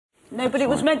No, but it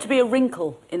was meant to be a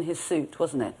wrinkle in his suit,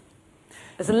 wasn't it?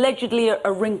 There's allegedly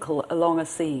a wrinkle along a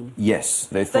seam. Yes,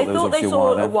 they thought there was obviously they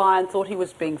saw a wire and thought he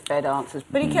was being fed answers.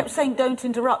 But he kept saying, don't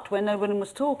interrupt, when no one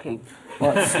was talking.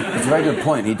 Well, it's a very good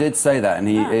point. He did say that, and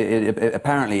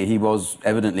apparently he was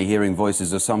evidently hearing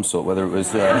voices of some sort, whether it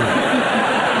was...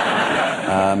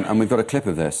 and we've got a clip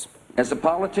of this. As the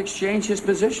politics change, his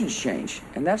positions change.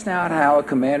 And that's not how a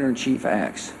commander-in-chief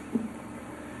acts.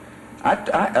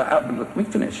 Let me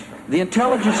finish. The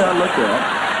intelligence I look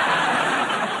at...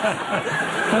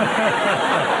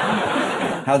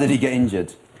 How did he get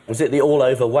injured? Was it the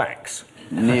all-over wax?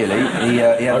 Nearly. He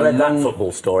had I read that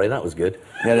football story, that was good.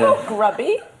 Not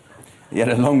grubby. He had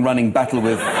a long-running battle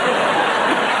with...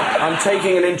 I'm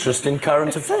taking an interest in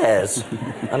current affairs,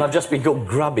 and I've just been called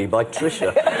grubby by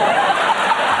Tricia.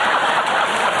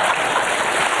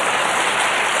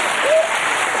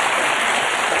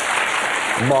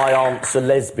 My aunt's a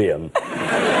lesbian.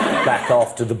 Back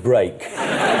after the break.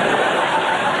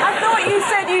 I thought you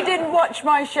said you didn't watch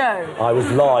my show. I was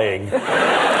lying.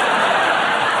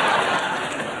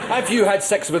 Have you had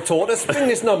sex with a tortoise? Ring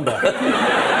this number.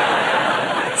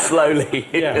 Slowly.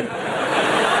 Yeah.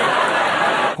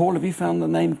 Paul, have you found the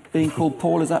name being called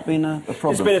Paul? Has that been a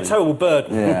problem? It's been a terrible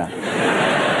burden. Yeah.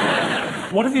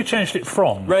 What have you changed it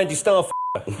from? Randy Starr.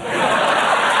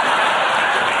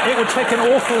 It would take an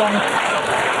awful long...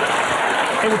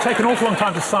 It would take an awful long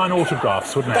time to sign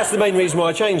autographs, wouldn't it? That's the main reason why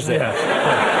I changed it.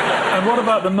 Yeah. And what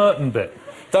about the Merton bit?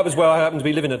 That was where I happened to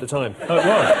be living at the time. Oh, it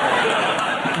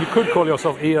was? You could call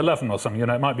yourself E11 or something, you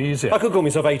know, it might be easier. I could call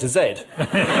myself A to Z.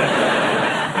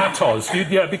 Atos.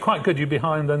 Yeah, it'd be quite good. You'd be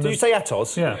behind then. Did you say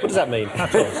Atos? Yeah. What does that mean?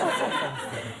 Atos.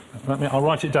 I'll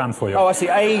write it down for you. Oh, I see.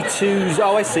 A2...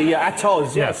 Oh, I see. Yeah,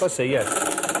 Atos. Yes, I see, yes.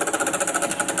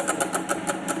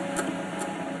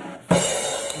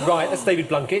 Right, that's David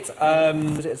Blunkett.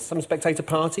 Was it some Spectator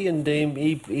party? And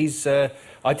he's... I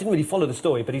didn't really follow the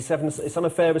story, but he's having some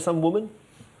affair with some woman.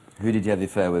 Who did you have the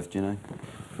affair with, do you know?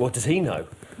 What does he know?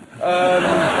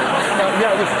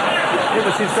 Yeah, it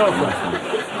was his girlfriend.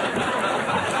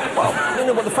 Well, I don't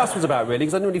know what the fuss was about, really,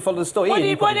 because I didn't really follow the story.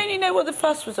 Why don't you know what the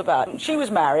fuss was about? She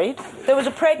was married. There was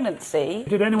a pregnancy.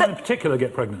 Did anyone in particular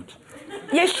get pregnant?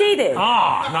 Yes, she did.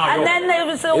 Ah, no. And then there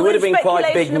was all It would have been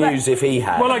quite big speculation news if he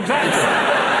had. Well, exactly.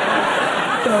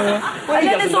 Well, he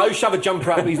doesn't know. Shove a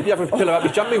jumper up, you have a pillow up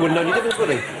his jumper, he wouldn't know any difference, would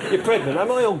he? You're pregnant,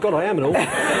 am I? Oh, God, I am and all.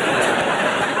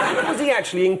 Was he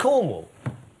actually in Cornwall?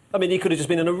 I mean, he could have just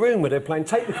been in a room where they're playing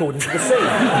tape recordings of the scene.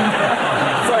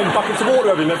 Throwing buckets of water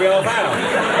over him every half hour.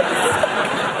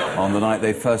 On the night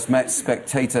they first met,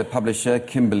 Spectator publisher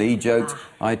Kimberly joked,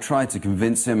 I tried to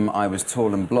convince him I was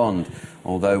tall and blonde,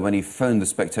 although when he phoned the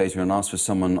Spectator and asked for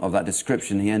someone of that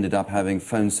description, he ended up having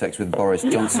phone sex with Boris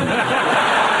Johnson.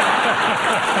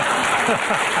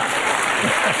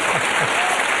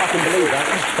 I can believe that.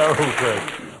 So good.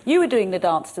 You were doing the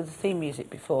dance to the theme music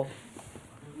before.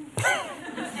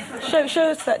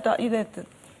 show us that dance.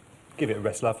 Give it a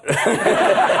rest, love.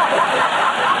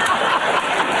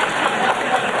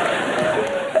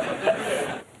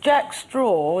 Jack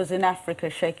Straw was in Africa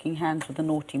shaking hands with a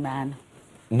naughty man.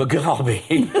 Mugabe?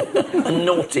 A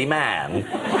naughty man?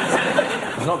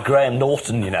 He's not Graham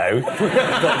Norton, you know.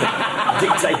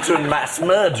 Dictator and mass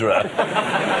murderer.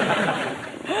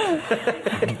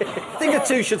 I think the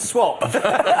two should swap.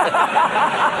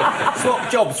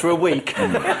 Swap jobs for a week.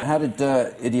 How did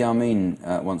Idi Amin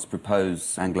once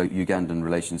propose Anglo-Ugandan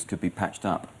relations could be patched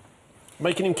up?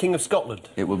 Making him King of Scotland.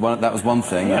 That was one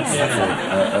thing.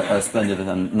 That's a splendid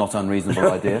and not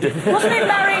unreasonable idea. Wasn't it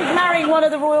marrying one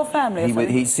of the royal family?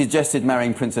 He suggested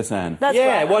marrying Princess Anne. That's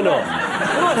right. Why not?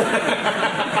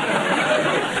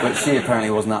 But she apparently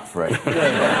wasn't up for it.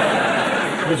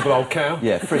 Miserable old cow.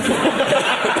 Yeah, frigid.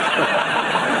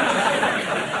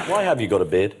 Why have you got a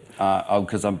beard?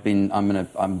 Because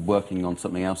I'm working on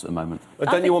something else at the moment.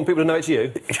 Don't you want people to know it's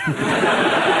you?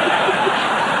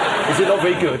 Is it not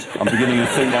very good? I'm beginning to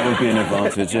think that would be an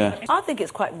advantage, yeah. I think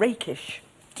it's quite rakish.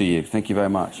 Do you? Thank you very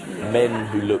much. Men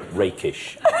who look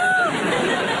rakish.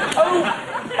 Oh,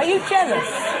 are you jealous?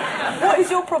 What is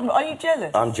your problem? Are you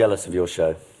jealous? I'm jealous of your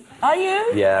show. Are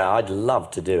you? Yeah, I'd love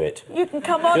to do it. You can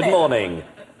come on. Good morning.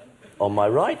 On my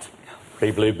right,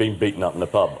 people who've been beaten up in the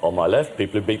pub. On my left,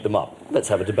 people who beat them up. Let's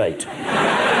have a debate.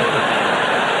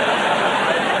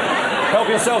 Help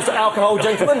yourselves to alcohol,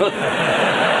 gentlemen.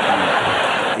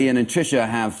 Ian and Tricia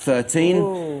have 13.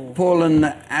 Ooh. Paul and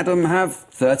Adam have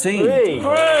 13. Hooray.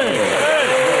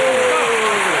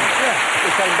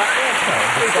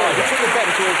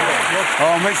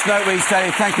 On which note we say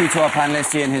thank you to our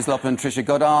panellists Ian Hislop and Tricia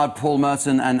Goddard, Paul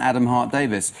Merton and Adam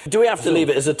Hart-Davis. Do we have to leave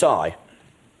it as a tie?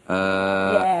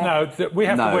 No, we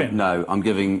have to win. No, I'm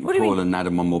giving Paul and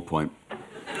Adam one more point. Why?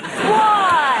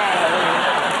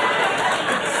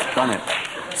 Done it.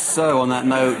 So, on that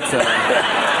note,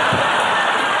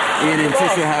 Ian and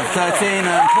Tisha have 13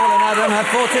 and Paul and Adam have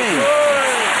 14.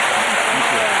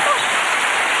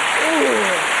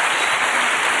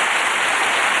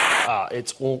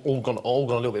 It's all gone a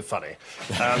little bit funny.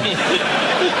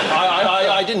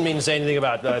 I didn't mean to say anything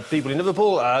about people in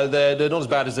Liverpool. They're not as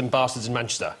bad as them bastards in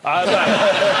Manchester. Well,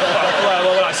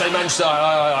 when I say Manchester,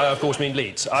 I of course mean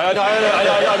Leeds. I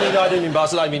don't mean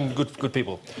bastards, I mean good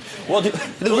people. Well, the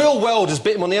real world has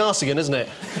bit him on the arse again, isn't it?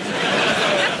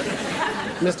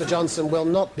 Mr Johnson will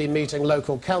not be meeting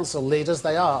local council leaders.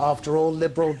 They are, after all,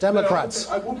 Liberal Democrats.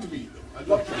 I want to meet them. I'd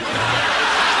love to meet them.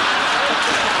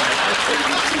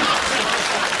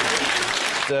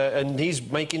 And he's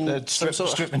making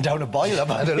stripping down a boiler,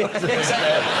 man.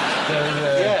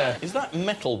 Yeah. Is that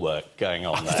metal work going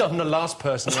on there? I'm the last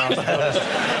person.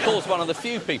 Paul's one of the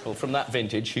few people from that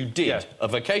vintage who did a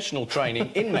vocational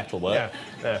training in metalwork.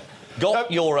 Yeah.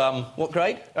 Got your, what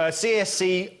grade?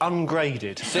 CSC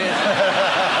ungraded. That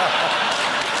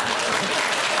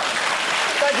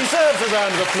deserves a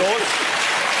round of applause.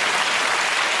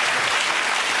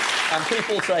 And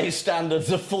people say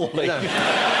standards are falling. No.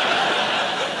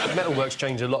 Metalwork's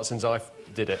changed a lot since I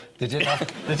did it. We didn't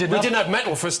have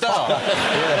metal for a start. We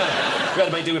had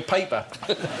to make do with paper.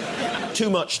 Too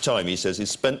much time, he says, is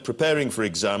spent preparing for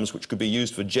exams which could be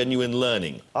used for genuine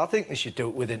learning. I think they should do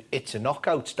it with an it's a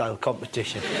knockout style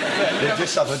competition. They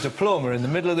just have a diploma in the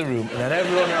middle of the room and then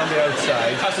everyone on the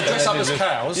outside has to dress up as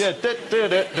cows. Yeah,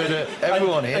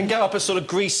 everyone in. And go up a sort of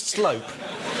greased slope.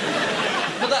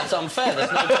 But that's unfair.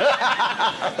 There's no...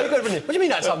 What do you mean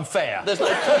that's unfair? There's no...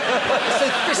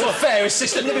 It's the fairest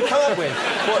system that we've come up with.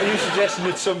 What, are you suggesting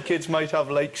that some kids might have,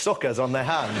 like, suckers on their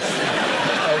hands?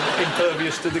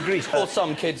 Impervious to the grease? Or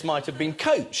some kids might have been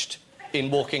coached in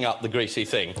walking up the greasy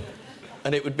thing,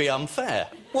 and it would be unfair.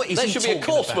 What is there he should be a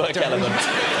coursework element.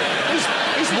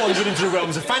 He's wandered into the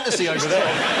realms of fantasy over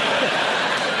there.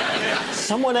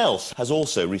 Someone else has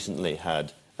also recently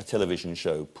had a television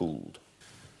show pulled.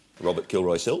 Robert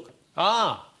Kilroy-Silk.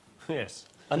 Ah, yes.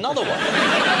 Another one.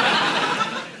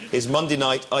 His Monday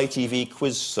night ITV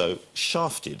quiz show,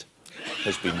 Shafted,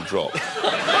 has been dropped.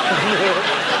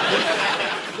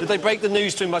 Did they break the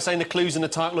news to him by saying the clues in the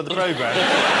title of the programme?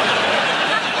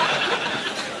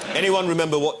 Anyone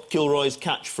remember what Kilroy's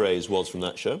catchphrase was from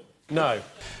that show? No.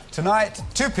 Tonight,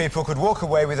 two people could walk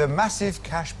away with a massive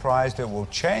cash prize that will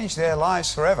change their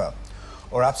lives forever.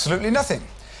 Or absolutely nothing.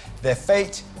 Their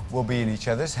fate will be in each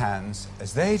other's hands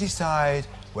as they decide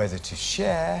whether to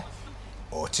share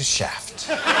or to shaft.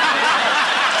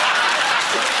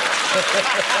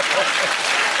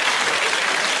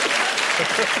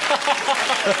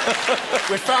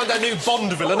 We found our new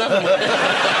Bond villain, haven't we?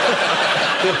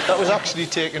 That was actually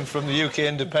taken from the UK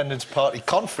Independence Party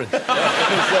conference. Who said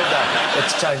that?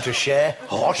 It's time to share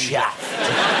or shaft.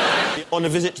 On a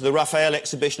visit to the Raphael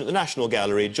exhibition at the National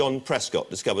Gallery, John Prescott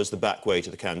discovers the back way to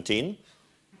the canteen.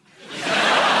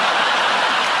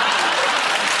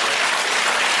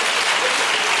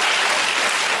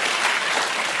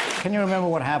 Can you remember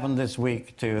what happened this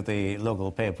week to the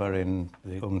local paper in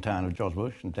the hometown of George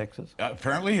Bush in Texas?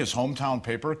 Apparently his hometown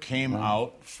paper came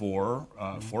out for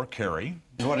Kerry.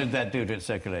 What did that do to its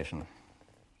circulation?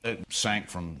 It sank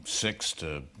from 6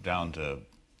 to down to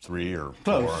 3 or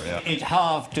Close. 4. Yeah. It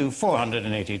halved to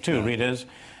 482 readers,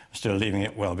 still leaving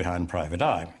it well behind Private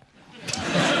Eye.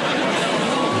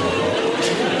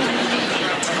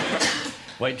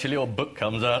 Wait till your book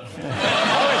comes out.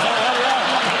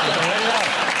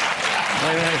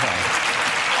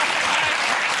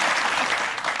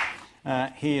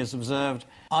 He has observed,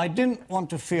 I didn't want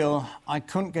to feel I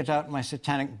couldn't get out my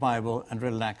satanic Bible and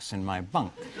relax in my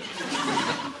bunk.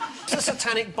 It's a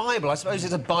satanic Bible. I suppose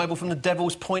it's a Bible from the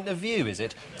devil's point of view, is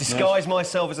it? Disguise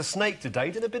myself as a snake today,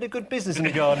 did a bit of good business in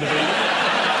the Garden of Eden.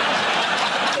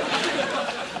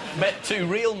 Met two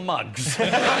real mugs. Is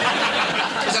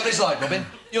that what it's like, Robin?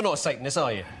 You're not a Satanist,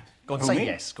 are you? Go on, say me?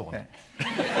 yes, go on. Yeah.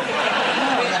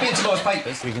 Be into God's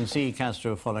papers. We can see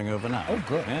Castro falling over now. Oh,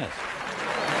 good. Yes.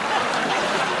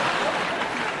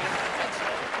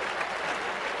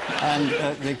 And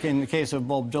in the case of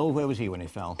Bob Dole, where was he when he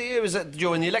fell? It was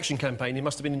during the election campaign. He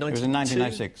must have been in 92. It was in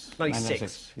 1996.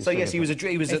 96. So, yes, he was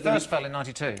He first fell in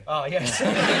 92. Ah, yes.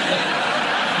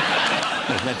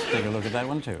 Yes, let's take a look at that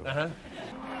one, too. Uh-huh.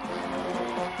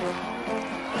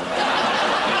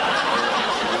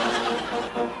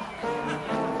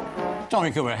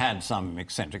 Tommy Cooper had some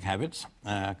eccentric habits,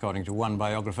 according to one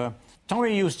biographer.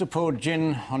 Tommy used to pour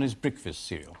gin on his breakfast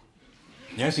cereal.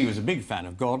 Yes, he was a big fan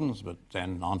of Gordon's, but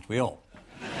then aren't we all?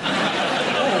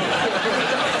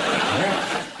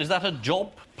 Is that a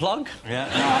job plug? Yeah,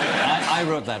 no, I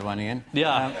wrote that one, Ian.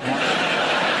 Yeah.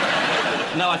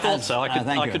 No, I thought so.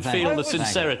 I could feel the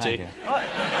sincerity.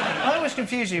 I always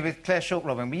confuse you with Claire Short,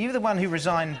 Robin. Were you the one who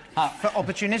resigned for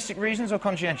opportunistic reasons or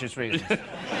conscientious reasons?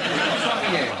 What's wrong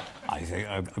with you?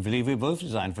 I believe we both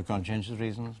resigned for conscientious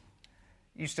reasons.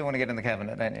 You still want to get in the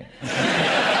cabinet, don't you?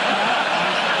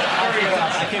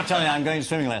 I keep telling you I'm going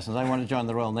swimming lessons. I want to join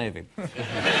the Royal Navy.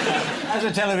 As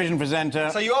a television presenter...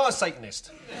 So you are a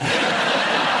Satanist?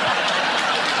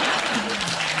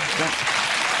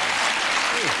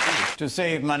 To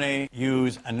save money,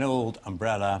 use an old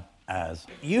umbrella as...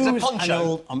 Use a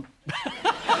poncho. An old...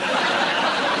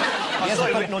 I saw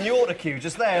it written on your auto cue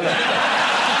just there, look.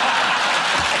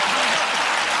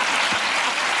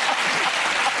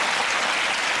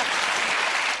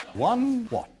 One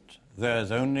what?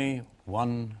 There's only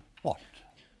one what?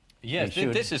 Yes,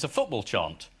 this is a football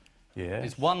chant. Yes.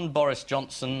 It's one Boris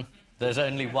Johnson, there's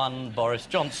only one Boris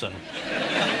Johnson.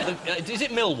 Is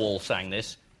it Millwall sang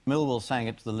this? Millwall sang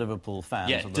it to the Liverpool fans.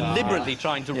 Yeah, deliberately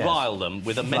trying to rile them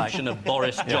with a mention of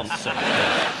Boris Johnson.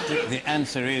 The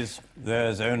answer is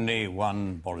there's only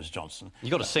one Boris Johnson.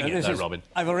 You've got to sing it, though, Robin.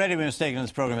 I've already been mistaken in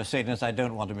this programme as Satanist. I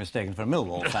don't want to be mistaken for a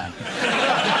Millwall fan.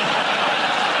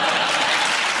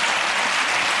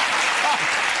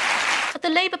 At the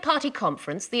Labour Party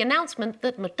conference, the announcement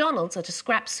that McDonald's are to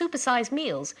scrap supersized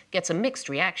meals gets a mixed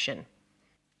reaction.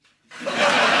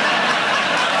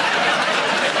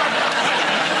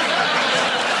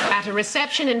 At a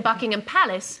reception in Buckingham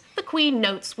Palace, the Queen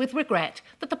notes with regret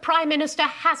that the Prime Minister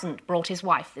hasn't brought his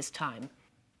wife this time.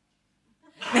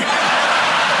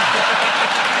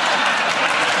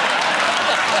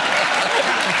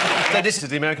 So this is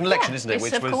the American election, isn't it? Yes,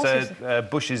 Which of was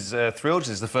Bush's thrilled. This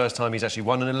is the first time he's actually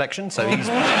won an election, so he's... it's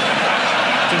a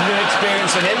new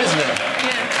experience for him, isn't it?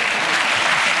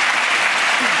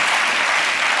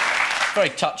 Very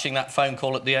touching, that phone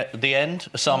call at the end.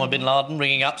 Osama bin Laden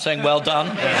ringing up saying, well done.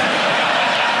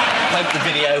 Hope the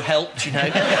video helped, you know.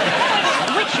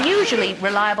 Which usually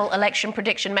reliable election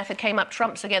prediction method came up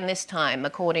trumps again this time,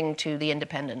 according to The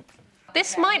Independent?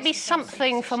 This might be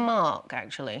something for Mark,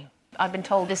 actually. I've been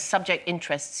told this subject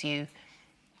interests you.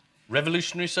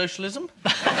 Revolutionary socialism?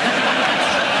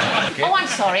 Oh, I'm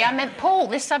sorry, I meant Paul.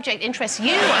 This subject interests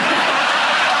you.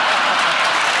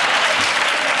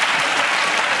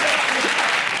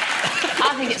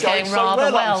 I think it's going rather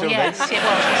well, yes. It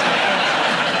was.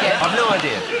 Yeah. I've no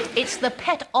idea. It's the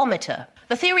pet-ometer.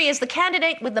 The theory is the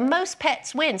candidate with the most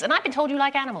pets wins, and I've been told you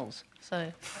like animals,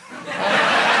 so...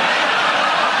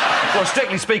 Well,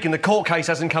 strictly speaking, the court case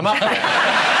hasn't come up yet.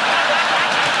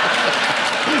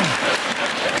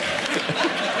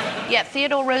 Yeah,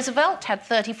 Theodore Roosevelt had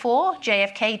 34,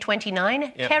 JFK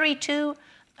 29, Yep. Kerry 2,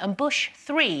 and Bush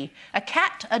 3. A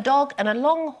cat, a dog, and a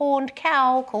long-horned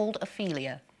cow called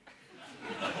Ophelia.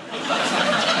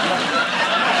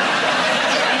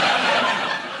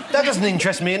 That doesn't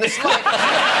interest me in the slightest.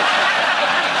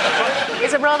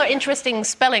 It's a rather interesting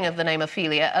spelling of the name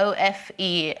Ophelia,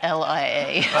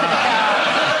 O-F-E-L-I-A.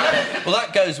 Well,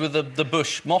 that goes with the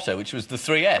Bush motto, which was the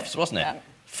 3 Fs, wasn't it? Yeah.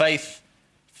 Faith,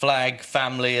 flag,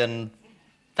 family, and...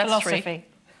 That's philosophy. 3.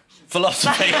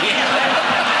 Philosophy.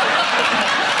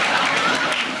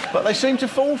 But they seem to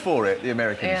fall for it, the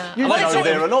Americans. Yeah. You know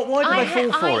there a lot. Why do they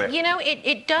fall for it? You know,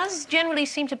 it does generally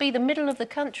seem to be the middle of the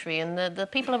country, and the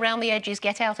people around the edges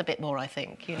get out a bit more, I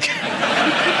think. You know?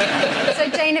 So,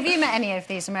 Jane, have you met any of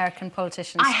these American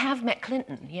politicians? I have met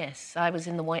Clinton, yes. I was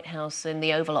in the White House, in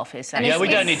the Oval Office. Yeah, we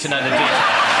don't need to know the details.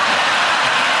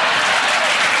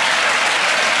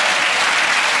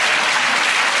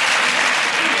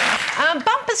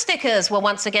 Bumper stickers were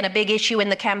once again a big issue in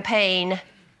the campaign.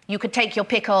 You could take your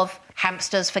pick of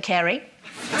hamsters for Kerry.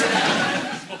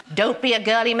 Don't be a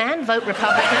girly man, vote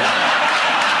Republican.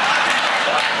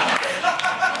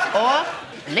 Or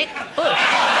lick Bush.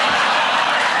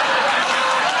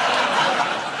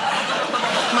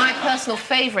 My personal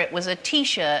favourite was a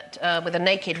T-shirt with a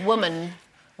naked woman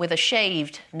with a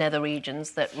shaved nether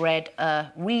regions that read,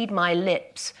 read my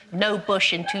lips, no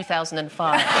Bush in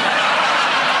 2005.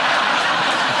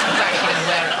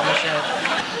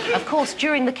 Of course,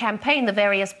 during the campaign, the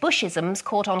various Bushisms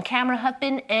caught on camera have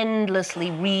been endlessly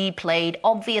replayed.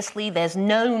 Obviously, there's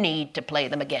no need to play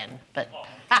them again. But,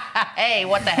 hey,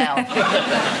 what the hell?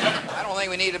 I don't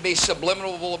think we need to be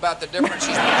subliminal about the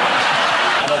differences.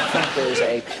 I don't think there's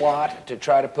a plot to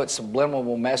try to put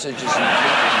subliminal messages in people's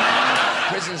minds.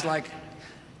 Prisons like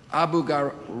Abu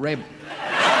Ghraib.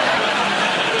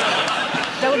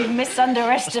 Don't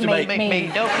misunderestimate me.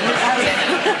 Don't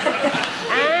misunderestimate me.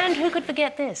 could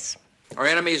forget this? Our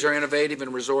enemies are innovative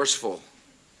and resourceful,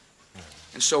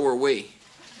 and so are we.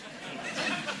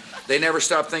 They never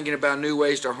stop thinking about new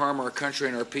ways to harm our country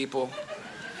and our people,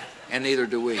 and neither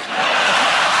do we.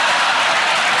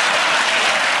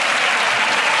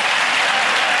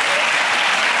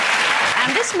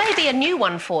 And this may be a new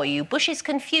one for you. Bush is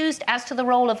confused as to the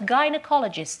role of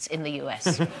gynecologists in the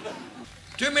US.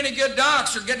 Too many good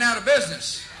docs are getting out of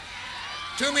business.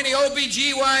 Too many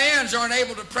OBGYNs aren't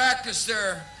able to practice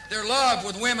their love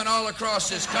with women all across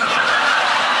this country.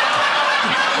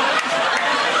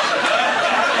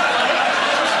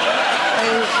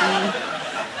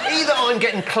 Either I'm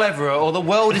getting cleverer or the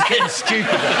world is getting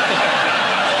stupider.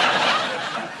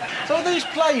 So are these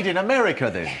played in America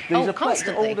then? These are played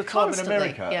constantly, all the time constantly, in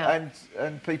America, yeah.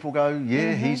 and people go,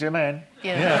 yeah, he's a man.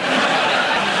 Yeah.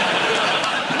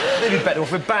 They'd be better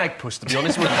off with Bagpuss, to be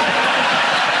honest, wouldn't they?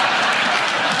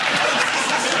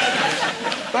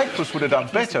 Bagpuss would have done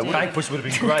better, wouldn't he? Bagpuss would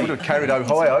have been great. Would have carried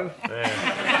Ohio.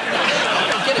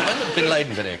 Get it, when the Bin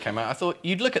Laden video came out, I thought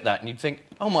you'd look at that and you'd think,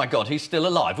 oh my God, he's still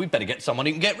alive. We'd better get someone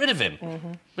who can get rid of him.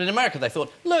 But in America, they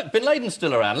thought, look, Bin Laden's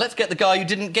still around. Let's get the guy who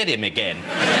didn't get him again.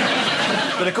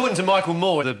 But according to Michael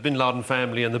Moore, the Bin Laden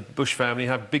family and the Bush family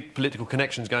have big political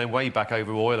connections going way back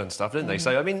over oil and stuff, don't they?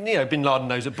 So, I mean, you know, Bin Laden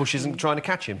knows that Bush isn't trying to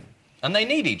catch him. And they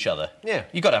need each other. Yeah.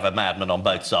 You've got to have a madman on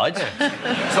both sides. Yeah.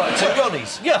 It's like two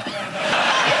Ronnies. Yeah.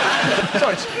 So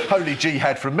it's holy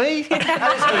jihad from me.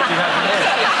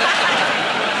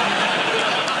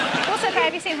 Also,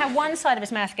 have you seen how one side of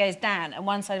his mouth goes down and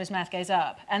one side of his mouth goes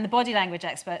up? And the body language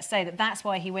experts say that that's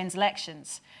why he wins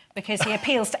elections, because he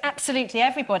appeals to absolutely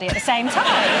everybody at the same time.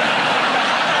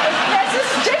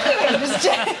 It's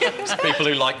genuine. People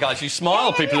who like guys who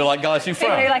smile, people who like guys who People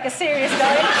frown. who like a serious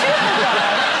guy and a cheerful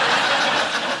guy.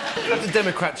 The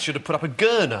Democrats should have put up a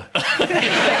Gurner. They can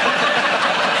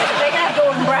have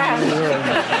Gordon Brown.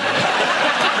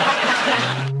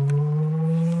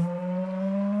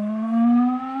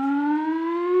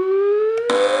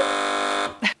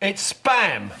 It's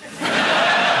spam.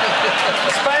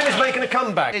 Spam is making a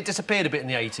comeback. It disappeared a bit in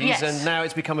the 80s, Yes. and now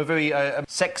it's become a very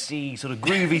sexy, sort of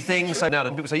groovy thing. So now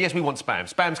people say, yes, we want spam.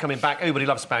 Spam's coming back. Everybody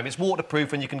loves spam. It's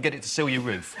waterproof and you can get it to seal your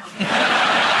roof.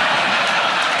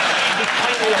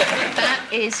 That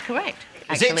is correct.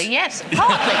 Is it? Actually, yes.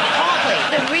 Partly.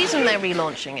 The reason they're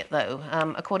relaunching it, though,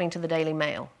 according to the Daily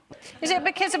Mail. Is it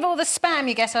because of all the spam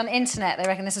you get on internet? They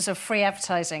reckon this is sort of free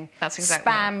advertising. That's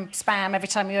exactly spam every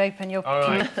time you open your... All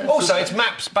right. Also, it's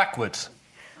maps backwards.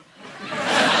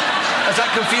 Has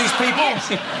that confused people? Yes.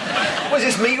 Was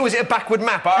this me or was it a backward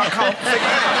map? I can't figure it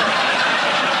out.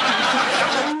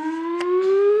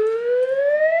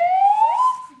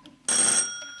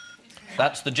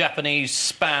 That's the Japanese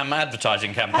spam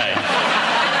advertising campaign.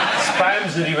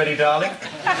 Spam's nearly ready, darling.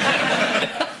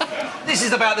 This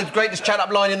is about the greatest chat-up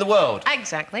line in the world.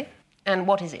 Exactly. And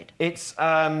what is it? It's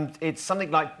something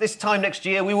like, this time next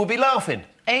year we will be laughing.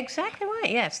 Exactly right,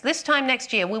 yes. This time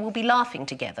next year we will be laughing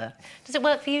together. Does it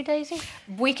work for you, Daisy?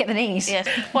 Weak at the knees. Yes.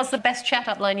 What's the best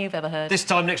chat-up line you've ever heard? This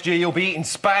time next year you'll be eating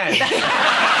spam.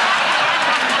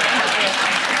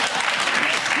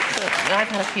 I've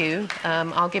had a few.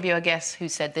 I'll give you a guess who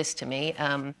said this to me.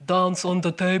 Dance on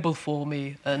the table for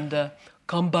me and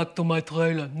come back to my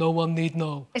trailer. No one need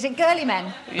know. Is it Girly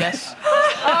Men? Yes.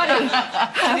 Arnie.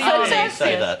 Did he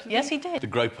say that? Yes, he did. The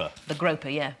Groper. The Groper,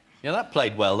 yeah. Yeah, that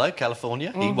played well, though,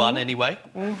 California. He won anyway.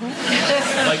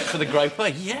 Vote for the Groper.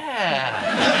 Yeah.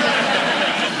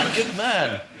 Good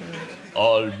man.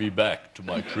 I'll be back to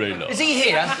my trailer. Is he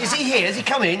here? Is he here? Is he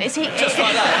coming? Is he... Just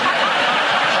like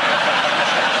that.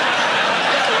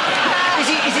 Is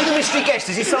he the mystery guest?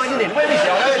 Is he signing in? Where is he?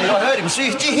 I heard him. So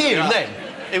did you hear him then?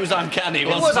 It was uncanny, It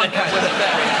wasn't was it? uncanny.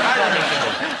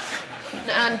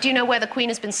 And do you know where the Queen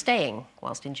has been staying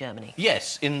whilst in Germany?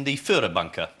 Yes, in the Führer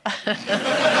bunker.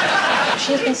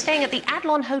 She has been staying at the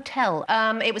Adlon Hotel.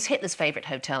 It was Hitler's favourite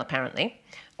hotel, apparently.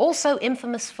 Also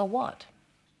infamous for what?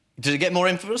 Does it get more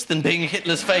infamous than being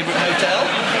Hitler's favourite hotel?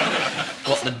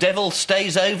 What, the devil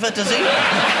stays over, does he?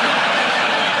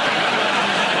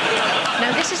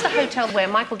 No, this is the hotel where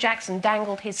Michael Jackson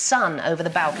dangled his son over the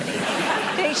balcony.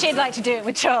 I think she'd like to do it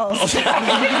with Charles.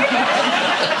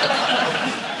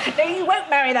 No, you won't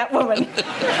marry that woman.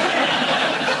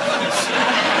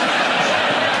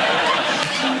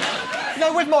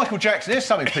 No, with Michael Jackson, there's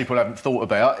something people haven't thought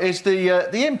about, is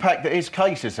the impact that his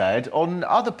case has had on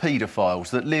other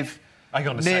paedophiles that live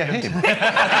near him. Can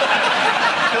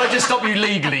I just stop you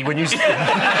legally when you...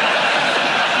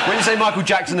 when you say Michael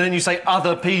Jackson and then you say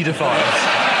other paedophiles?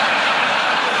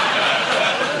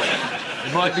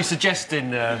 It might be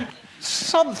suggesting...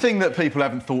 Something that people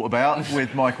haven't thought about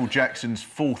with Michael Jackson's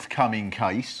forthcoming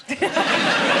case,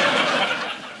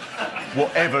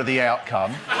 whatever the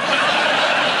outcome.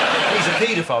 He's a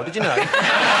paedophile, did you know?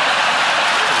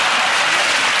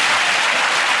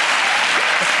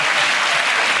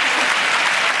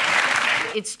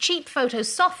 It's cheap photo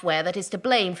software that is to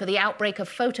blame for the outbreak of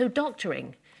photo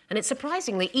doctoring. And it's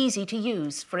surprisingly easy to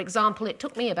use. For example, it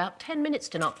took me about 10 minutes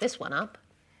to knock this one up.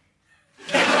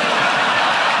 He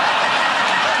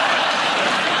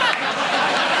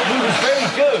was very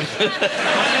good.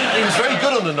 He was very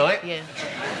good on the night. Yeah.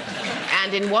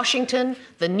 And in Washington,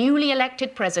 the newly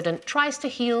elected president tries to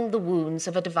heal the wounds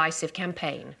of a divisive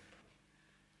campaign.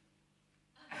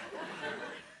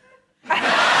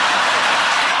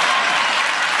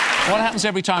 What happens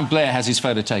every time Blair has his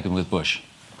photo taken with Bush?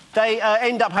 They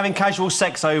end up having casual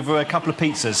sex over a couple of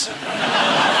pizzas.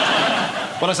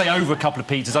 When I say over a couple of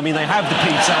pizzas, I mean they have the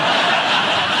pizza.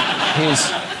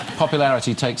 His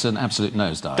popularity takes an absolute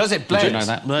nosedive. Does it? Blair's? Did you know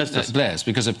that? Blair's,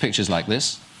 because of pictures like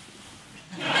this.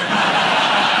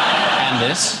 And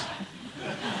this.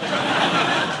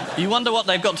 You wonder what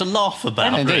they've got to laugh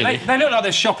about. Indeed. They look like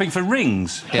they're shopping for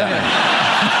rings. Yeah.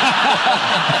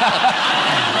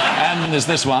 And there's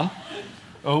this one.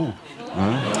 Oh.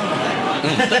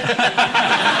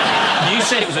 You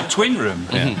said it was a twin room.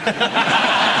 Yeah.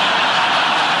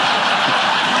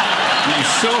 You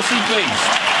saucy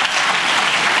beast.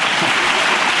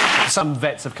 Some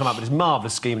vets have come up with this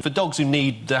marvellous scheme for dogs who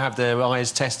need to have their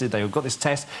eyes tested. They've got this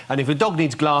test, and if a dog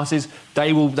needs glasses,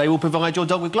 they will provide your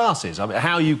dog with glasses. I mean,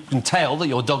 how you can tell that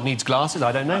your dog needs glasses,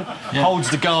 I don't know. Yeah. Holds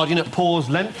the Guardian at paw's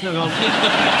length. You can't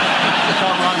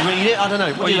read it. I don't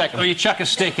know. What do you reckon? Or you chuck a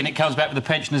stick and it comes back with the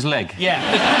pensioner's leg.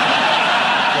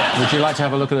 Yeah. Would you like to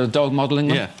have a look at a dog modelling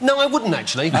them? Yeah. No, I wouldn't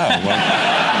actually. Oh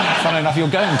well. Funny enough, you're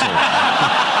going to.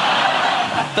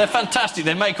 They're fantastic.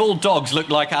 They make all dogs look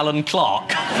like Alan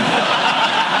Clark.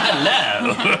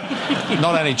 Hello.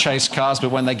 Not only chase cars,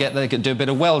 but when they get there, they can do a bit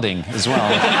of welding as well.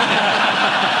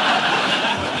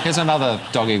 Here's another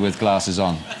doggy with glasses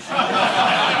on.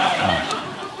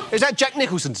 Oh. Is that Jack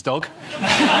Nicholson's dog?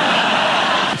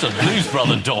 It's a Blues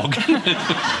Brother dog.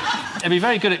 They'd be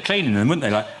very good at cleaning them, wouldn't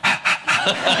they? Like...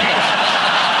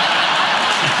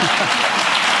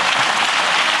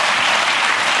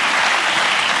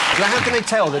 How can they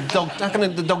tell that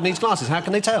the dog needs glasses? How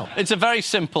can they tell? It's a very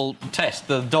simple test.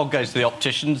 The dog goes to the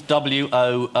opticians, WOOF.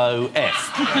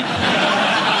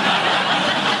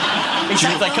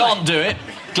 If they can't do it,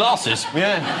 glasses.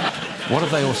 Yeah. What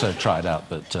have they also tried out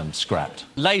but scrapped?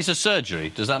 Laser surgery.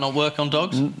 Does that not work on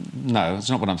dogs? No, it's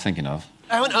not what I'm thinking of.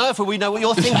 How on earth will we know what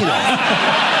you're thinking of?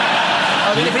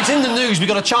 I mean, if it's in the news, we've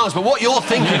got a chance, but what you're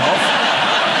thinking of...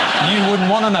 You wouldn't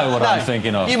want to know what I'm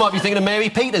thinking of. You might be thinking of Mary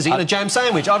Peters eating a jam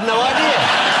sandwich. I've no idea.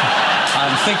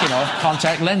 I'm thinking of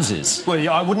contact lenses. Well,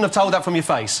 I wouldn't have told that from your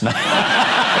face. No.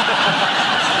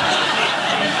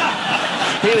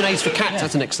 Hearing aids for cats,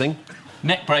 that's the next thing.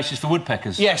 Neck braces for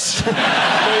woodpeckers. Yes. Very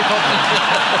popular.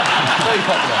 Very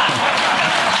popular.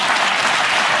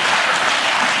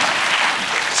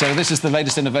 So this is the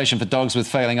latest innovation for dogs with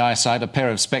failing eyesight, a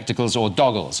pair of spectacles or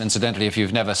doggles. Incidentally, if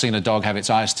you've never seen a dog have its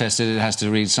eyes tested, it has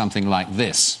to read something like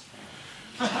this.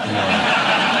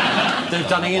 They've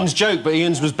done Ian's joke, but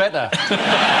Ian's was better.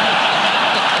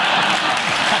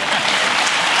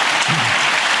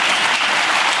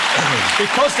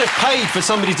 Because they've paid for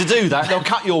somebody to do that, they'll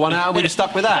cut your one out and we'd have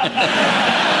stuck with that.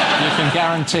 You can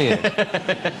guarantee it.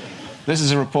 This is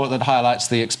a report that highlights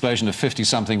the explosion of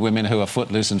 50-something women who are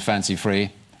footloose and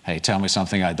fancy-free. Hey, tell me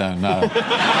something I don't know.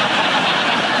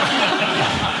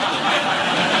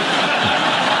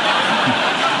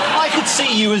 I could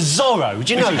see you as Zorro.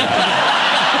 Do you know that?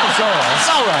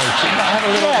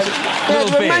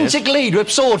 Zorro. The romantic lead with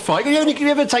sword fight. Have you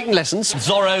ever taken lessons?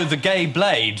 Zorro the gay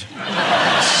blade.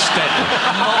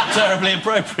 Not terribly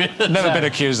appropriate. Never been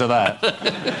accused of that.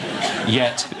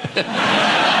 Yet.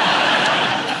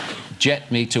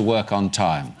 Jet me to work on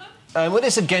time. Well,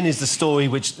 this again is the story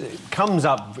which comes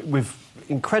up with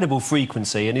incredible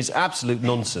frequency and is absolute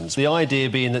nonsense. The idea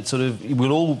being that sort of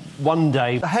we'll all one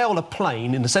day hail a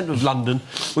plane in the centre of London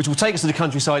which will take us to the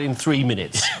countryside in 3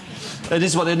 minutes. And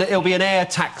this is what it'll be an air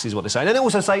taxi, is what they say. And they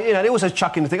also say, you know, they also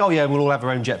chuck in the thing, oh yeah, we'll all have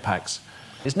our own jetpacks.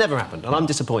 It's never happened, and I'm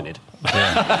disappointed.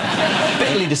 Yeah.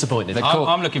 Bitterly disappointed.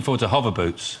 I'm looking forward to hover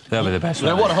boots. They'll be the best.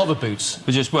 Now, what are hover boots?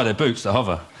 They're boots that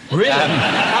hover. Really?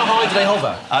 How high do they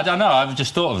hover? I don't know. I've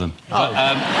just thought of them. Oh.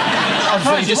 I was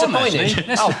very disappointed.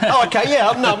 Oh, OK,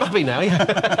 yeah. No, I'm happy now.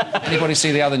 Anybody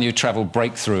see the other new travel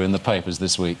breakthrough in the papers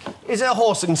this week? Is it a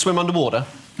horse that can swim underwater?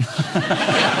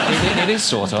 It is,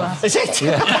 sort of. Is it?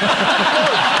 Yeah.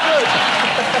 Good.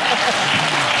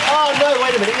 Oh,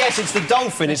 Yes, it's the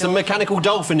dolphin. It's the mechanical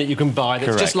dolphin that you can buy.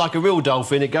 That's just like a real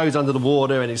dolphin. It goes under the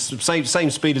water and it's the same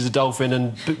speed as a dolphin.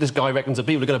 And this guy reckons that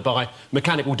people are going to buy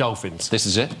mechanical dolphins. This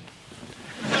is it?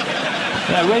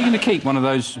 Yeah, where are you going to keep one of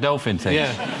those dolphin things?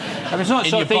 Yeah. I mean, it's not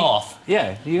in your bath.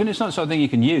 Yeah, it's not the sort of thing you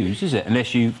can use, is it?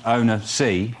 Unless you own a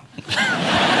sea.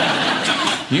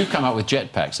 You've come up with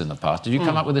jetpacks in the past. Did you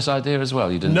come up with this idea as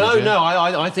well? You didn't? No, did you? no.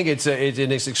 I think it's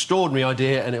an extraordinary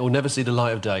idea, and it will never see the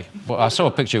light of day. Well, I saw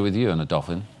a picture with you and a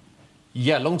dolphin.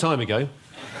 Yeah, a long time ago.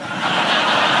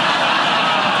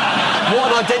 What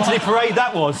an identity parade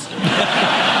that was!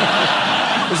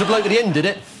 There's a bloke at the end, did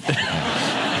it?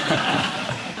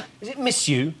 Is it Miss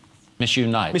You? Miss You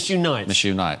Nights. Miss You Nights. Miss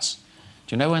You Nights.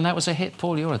 Do you know when that was a hit,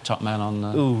 Paul? You're a top man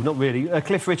on... Ooh, not really.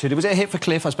 Cliff Richard. Was it a hit for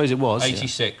Cliff? I suppose it was.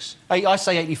 86. Yeah. I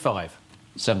say 85.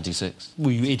 76.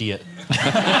 Well, you idiot.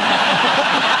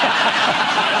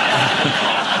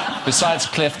 Besides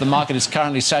Cliff, the market is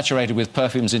currently saturated with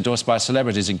perfumes endorsed by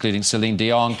celebrities, including Celine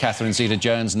Dion, Catherine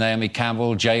Zeta-Jones, Naomi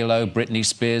Campbell, J-Lo, Britney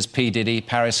Spears, P. Diddy,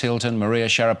 Paris Hilton, Maria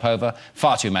Sharapova.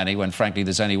 Far too many when, frankly,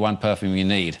 there's only one perfume you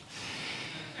need.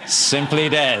 Simply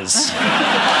Des.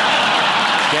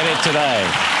 Get it today.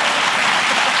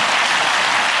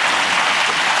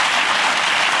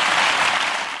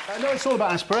 No, it's all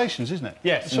about aspirations, isn't it?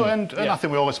 Yes. So, and I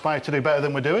think we all aspire to do better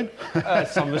than we're doing.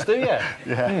 Some of us do, yeah.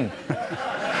 Yeah.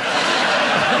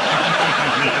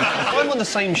 I'm on the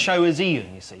same show as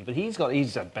Ian, you see, but he's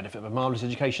a benefit of a marvellous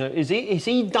education. Is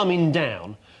he dumbing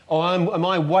down, or am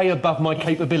I way above my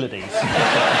capabilities? How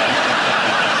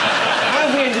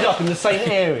have we ended up in the same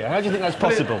area? How do you think that's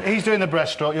possible? He's doing the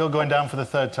breaststroke, you're going down for the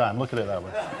third time. Look at it that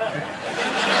way.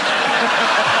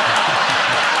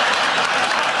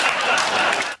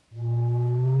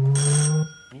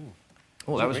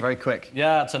 Oh, that was very quick.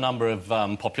 Yeah, it's a number of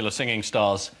popular singing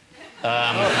stars. Who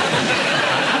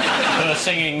are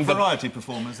singing... Variety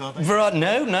performers, are they?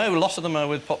 No, a lot of them are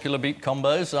with popular beat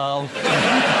combos. All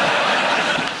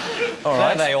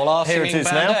right, they all are Here singing it is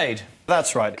Band now. Aid.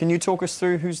 That's right. Can you talk us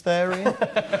through who's there, Ian?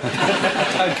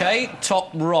 OK, top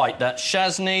right, that's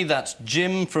Shazney, that's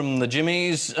Jim from the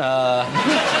Jimmies. No,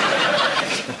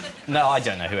 I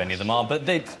don't know who any of them are, but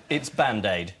it's Band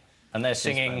Aid. And they're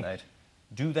singing...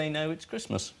 Do They Know It's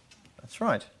Christmas? That's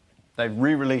right. They've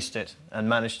re-released it and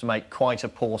managed to make quite a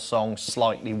poor song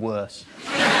slightly worse.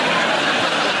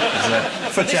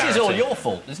 For This is all your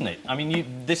fault, isn't it? I mean,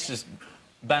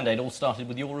 Band Aid all started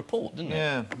with your report, didn't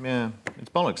it? Yeah. It's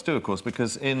bollocks too, of course,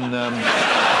 because in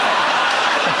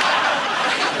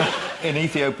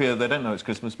Ethiopia they don't know it's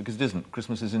Christmas because it isn't.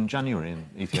 Christmas is in January in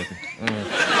Ethiopia.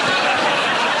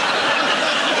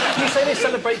 You say they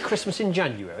celebrate Christmas in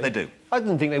January? They do. I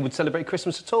didn't think they would celebrate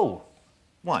Christmas at all.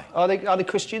 Why? Are they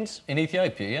Christians? In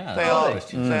Ethiopia, yeah. They are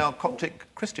Christians. They are Coptic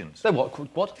Christians. They're what?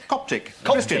 Coptic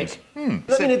Christians. Hmm.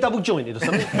 Does that mean they're double-jointed or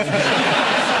something?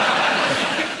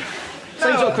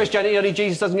 Same sort of Christianity, only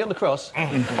Jesus doesn't get on the cross.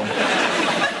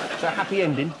 It's a happy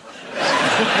ending.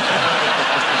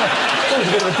 It's always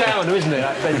a bit of a downer, isn't it,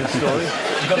 that end of the story?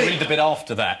 You've got to read the bit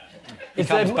after that. He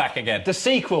comes back again. The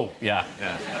sequel. Yeah.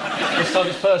 This time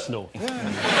it's personal.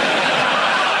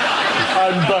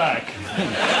 I'm back.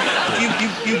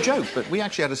 You joke, but we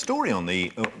actually had a story on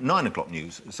the 9 o'clock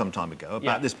news some time ago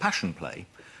about this passion play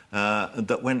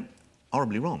that went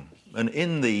horribly wrong. And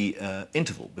in the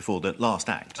interval before the last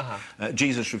act,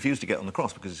 Jesus refused to get on the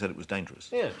cross because he said it was dangerous.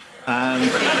 Yeah. And...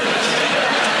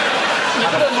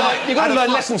 You've got to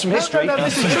learn lessons from history. No,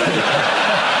 this is true.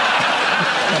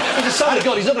 He's a son of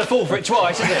God, he's not going to fall for it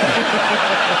twice, is he?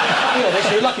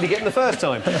 You're lucky to get him the first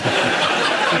time.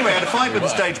 Anyway, I had a fight with the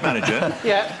stage manager.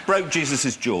 Yeah. Broke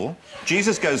Jesus' jaw.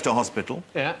 Jesus goes to hospital.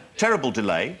 Yeah. Terrible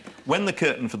delay. When the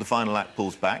curtain for the final act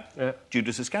pulls back,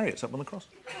 Judas Iscariot's up on the cross.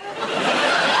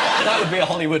 That would be a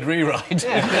Hollywood rewrite.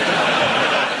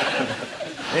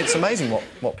 It's amazing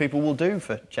what people will do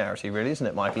for charity, really, isn't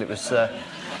it, Michael? It was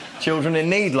Children in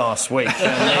Need last week.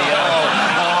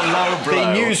 And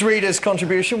the newsreader's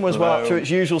contribution was well up to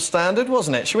its usual standard,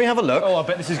 wasn't it? Shall we have a look? Oh, I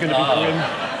bet this is going to be grim.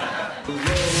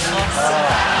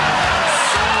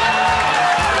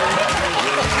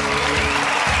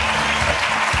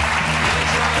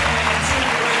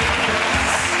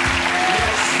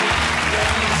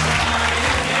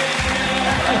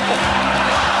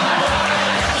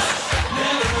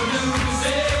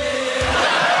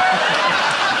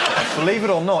 Believe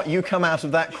it or not, you come out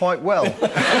of that quite well.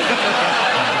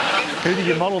 Who did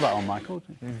you model that on, Michael?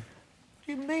 What do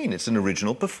you mean? It's an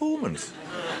original performance.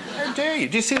 How dare you?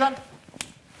 Do you see that?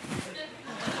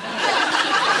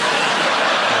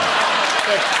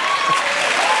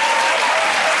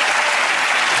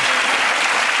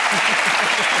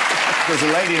 There's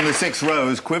a lady in the 6th row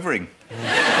who's quivering.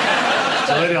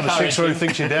 The lady on the sixth row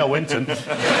thinks you're Dale Winton.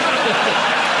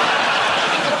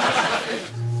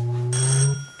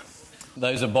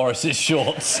 Those are Boris's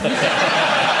shorts. You'd know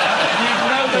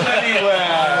them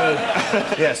anywhere.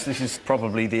 Yes, this is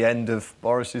probably the end of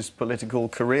Boris's political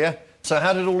career. So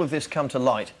how did all of this come to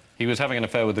light? He was having an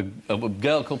affair with a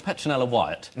girl called Petronella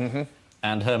Wyatt,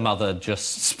 and her mother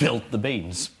just spilt the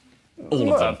beans.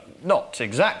 All of them. Not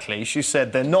exactly. She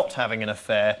said they're not having an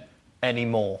affair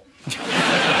anymore.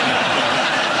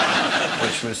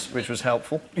 which was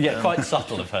helpful. Yeah, quite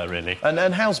subtle of her, really.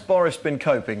 And how's Boris been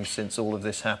coping since all of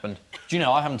this happened? Do you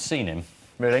know, I haven't seen him.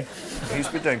 Really? He's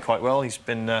been doing quite well. He's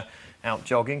been out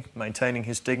jogging, maintaining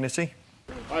his dignity.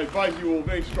 I advise you all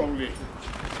very strongly.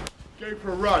 Go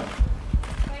for a run.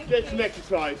 Get some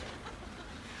exercise.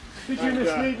 Did you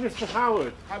mislead Mr.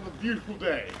 Howard? Have a beautiful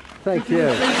day. Thank you.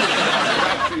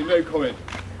 Absolutely no comment.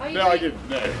 No, I didn't.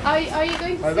 No. Are you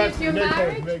going to see if you're no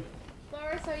married? comment.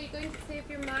 Boris, are you going to see if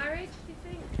you're married, do you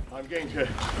think? I'm going to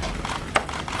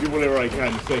do whatever I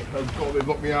can to say, oh God, they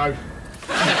locked me out.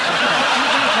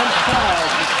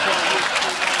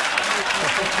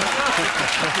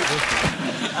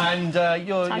 And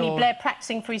Tony Blair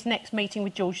practicing for his next meeting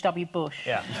with George W. Bush.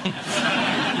 Yeah.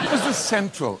 What was the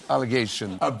central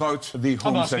allegation about the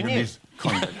Home Secretary's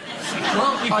conduct?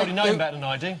 Well, you've probably known better than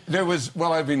I do. There was...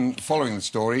 Well, I've been following the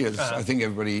story, as I think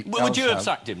everybody else Would you have has.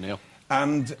 sacked him, Neil?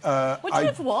 And would you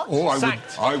have what? Oh, I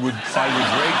Sacked. would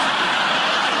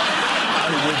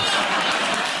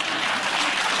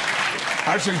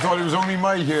I actually thought it was only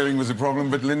my hearing was a problem,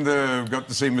 but Linda got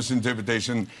the same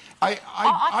misinterpretation.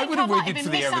 I would have waited for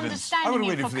the evidence. I would have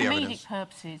waited for the evidence.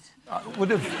 Purposes.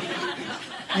 Would have.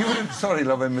 You would have. Sorry,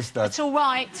 love, I missed that. It's all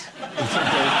right. It's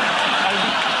okay.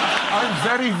 I'm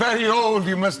very, very old.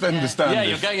 You must understand. Yeah, this.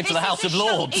 you're going into the House of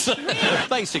Lords.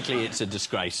 Basically, it's a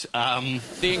disgrace.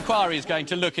 The inquiry is going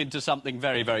to look into something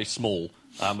very, very small.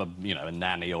 You know, a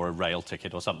nanny or a rail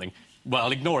ticket or something.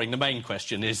 Well, ignoring the main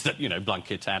question is that, you know,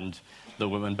 Blunkett and the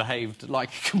woman behaved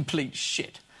like complete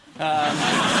shit.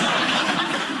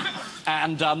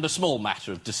 And the small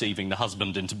matter of deceiving the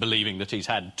husband into believing that he's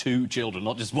had 2 children,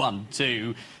 not just 1,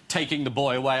 2, taking the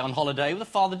boy away on holiday. The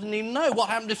father didn't even know. What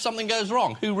happened if something goes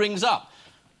wrong? Who rings up?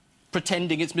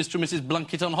 Pretending it's Mr. and Mrs.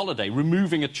 Blunkett on holiday,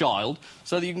 removing a child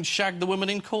so that you can shag the woman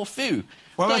in Corfu.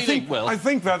 Well, I think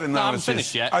that analysis... No, I haven't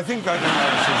finished yet. I think that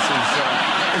analysis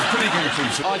is pretty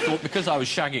conclusive. I thought because I was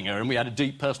shagging her and we had a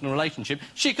deep personal relationship,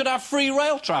 she could have free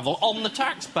rail travel on the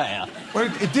taxpayer.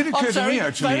 Well, it did occur to me,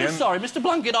 actually... I'm very sorry, Mr.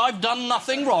 Blunkett, I've done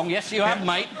nothing wrong. Yes, you have,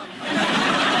 mate.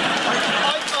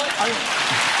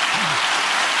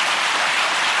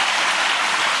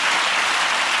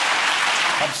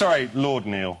 I'm sorry, Lord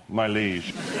Neil, my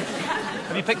liege.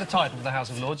 Have you picked the title of the House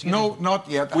of Lords? No, not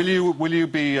yet. Will you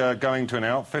be going to an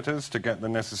outfitter's to get the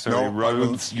necessary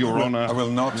robes, Your Honour? I will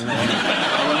not.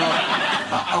 I will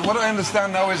not. What I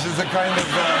understand now is a kind of...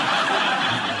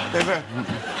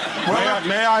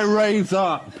 may I raise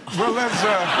up? Well,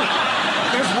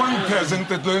 there's one peasant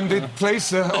that learned it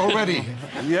placer already.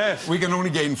 Yes. We can only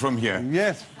gain from here.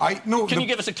 Yes. Can you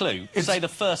give us a clue? Say the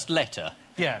first letter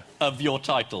of your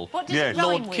title. What does it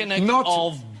rhyme with? Lord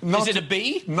Kinnock is it a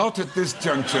B? Not at this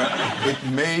juncture. It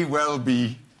may well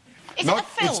be. Is it a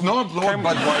film? It's not Lord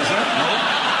Budweiser.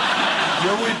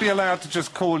 Will we be allowed to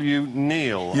just call you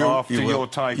Neil after your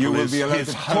title You will is be allowed His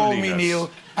to call me Holiness?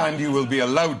 Neil, and you will be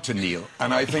allowed to kneel.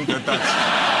 And I think that's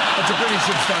a pretty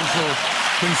substantial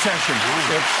concession.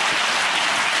 It's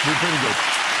be pretty good.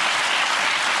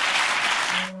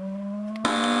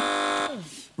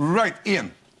 Right,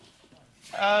 Ian.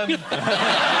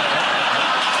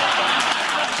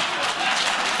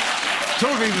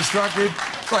 Totally distracted.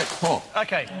 Right, Paul.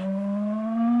 OK.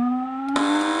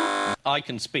 I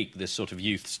can speak this sort of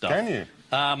youth stuff. Can you?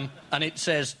 And it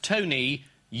says, Tony,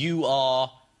 you are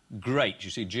great.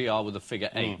 You see, GR with a figure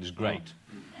 8 is great.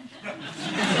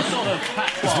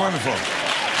 It's wonderful.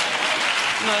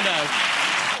 No.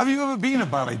 Have you ever been a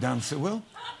ballet dancer, Will?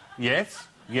 Yes.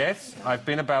 I've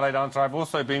been a ballet dancer. I've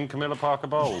also been Camilla Parker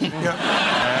Bowles. Yeah.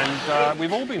 And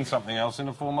we've all been something else in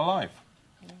a former life.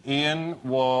 Ian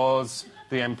was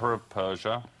the Emperor of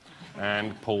Persia,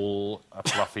 and Paul, a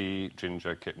fluffy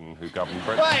ginger kitten who governed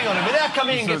Britain. Well, hang on a minute. How come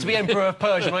Ian gets to be Emperor of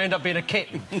Persia and I end up being a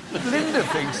kitten? Linda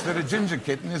thinks that a ginger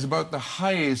kitten is about the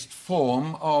highest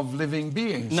form of living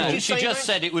being. No, she just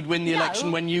said it would win the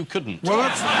election when you couldn't. Well,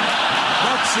 that's the...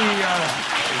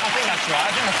 I think that's right.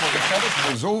 I think that's what you said.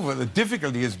 It was over. The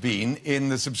difficulty has been in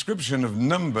the subscription of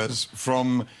numbers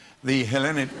from the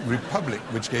Hellenic Republic,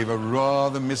 which gave a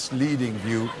rather misleading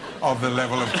view of the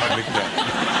level of public debt.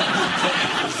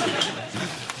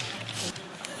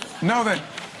 Now then,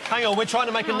 Hang on, we're trying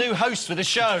to make a new host for the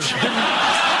show.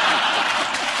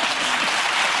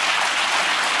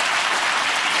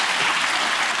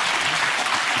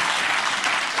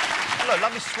 Hello,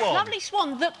 lovely swan. Lovely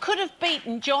swan that could have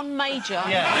beaten John Major.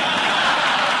 Yeah.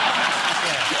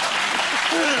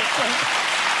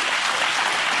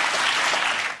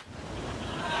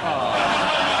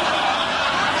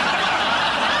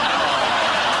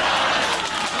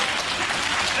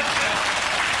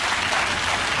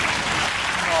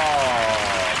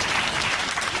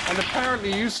 And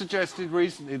apparently you suggested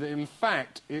recently that, in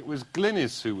fact, it was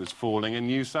Glynis who was falling and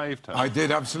you saved her. I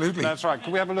did, absolutely. That's right.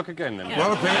 Can we have a look again, then?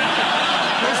 Well, okay.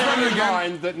 Let's run it again.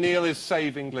 Mind that Neil is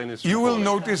saving Glynis. You will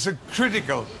notice a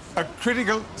critical...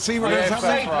 See what has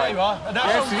happened? There you are.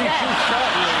 Yes, she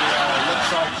certainly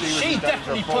looks like she was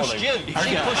definitely pushed you.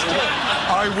 She pushed you.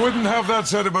 I wouldn't have that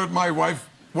said about my wife.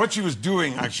 What she was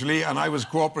doing, actually, and I was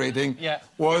cooperating,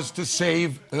 was to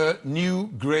save her new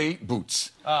grey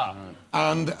boots.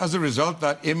 And as a result,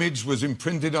 that image was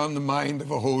imprinted on the mind of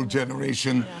a whole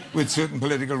generation with certain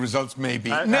political results, maybe.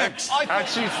 Next! What are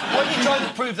you trying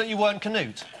to prove that you weren't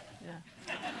Canute?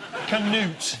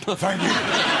 Canute. Thank you.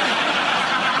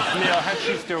 Neil, has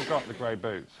she still got the grey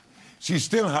boots? She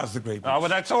still has the grey boots. Oh, well,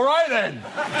 that's all right, then.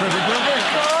 All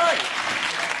right.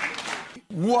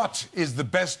 What is the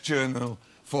best journal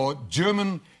for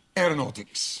German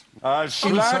aeronautics?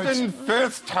 Schlagen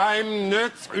Fürstheim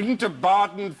Nürz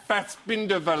Unterbaden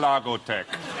Fassbinderverlagotek.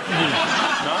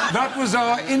 That was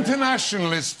our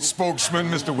internationalist spokesman,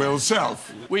 Mr. Will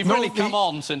Self. We've really come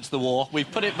on since the war.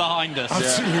 We've put it behind us.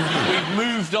 Absolutely. We've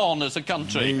moved on as a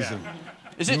country. Amazing.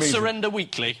 Is it Surrender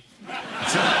Weekly?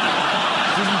 It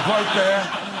isn't quite there.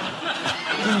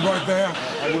 It isn't quite there.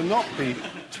 I will not be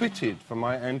twitted for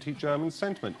my anti-German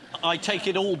sentiment. I take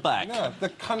it all back. No, the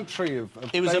country of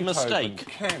it was Beethoven, a mistake.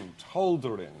 Kent,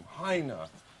 Holderlin, Heine.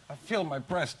 I feel my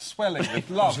breast swelling with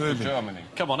love for Germany.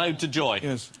 Come on, ode to joy.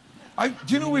 Yes. Do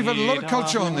you know, we've had a lot of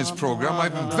culture on this programme.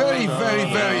 I've been very, very,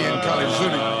 very encouraged.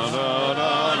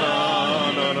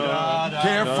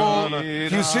 Careful.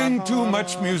 If you sing too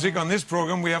much music on this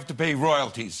programme, we have to pay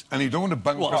royalties. And you don't want to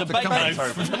bankrupt the company.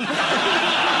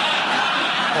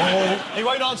 He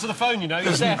won't answer the phone, you know.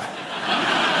 He's deaf.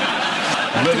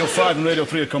 Radio 5 and Radio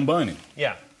 3 are combining.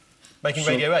 Yeah. Making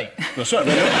Radio 8. That's right,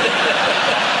 Radio 8.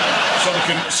 So they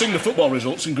can sing the football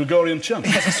results in Gregorian chant.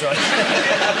 Yes, that's right.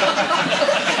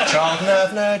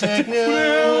 Charlton,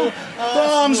 Newcastle,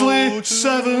 Barnsley,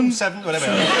 7. Whatever.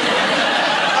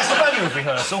 That's the value of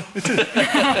rehearsal.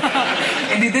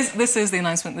 Indeed, this is the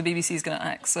announcement the BBC is going to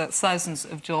axe thousands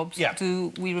of jobs. Yeah.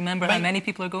 Do we remember how many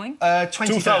people are going?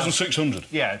 2,600.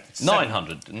 Yeah.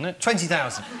 900, isn't it?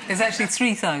 20,000. It's actually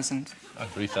 3,000. Oh,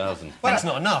 3,000. Well, that's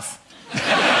not enough.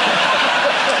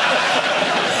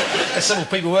 There's several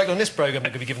people working on this programme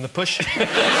that could be given the push.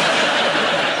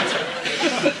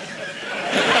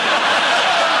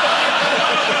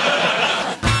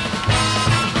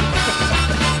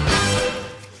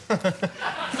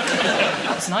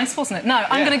 That was nice, wasn't it? Now,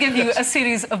 I'm going to give you a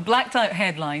series of blacked-out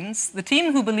headlines. The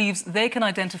team who believes they can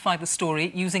identify the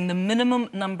story using the minimum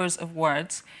numbers of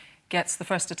words gets the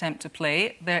first attempt to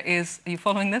play. There is... Are you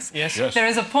following this? Yes. There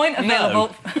is a point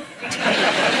available...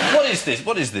 What is this?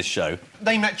 What is this show?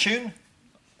 Name that tune.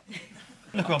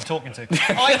 Look who I'm talking to.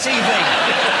 ITV.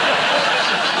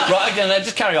 Right, again,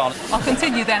 just carry on. I'll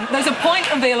continue then. There's a point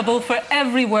available for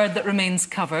every word that remains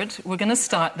covered. We're going to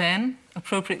start then,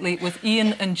 appropriately, with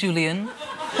Ian and Julian.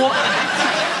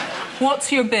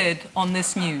 What's your bid on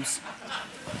this news?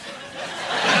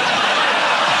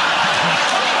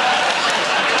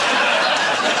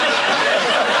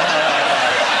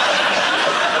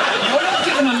 You're not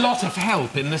given a lot of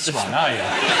help in this one, are you?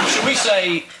 Should we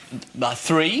say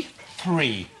 3?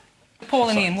 3. Paul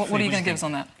and Ian, what are you going to give us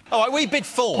on that? All right, we bid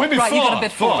 4. We bid 4. Right, you've got a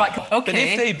bid 4. Right, OK. But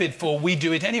if they bid 4, we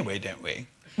do it anyway, don't we?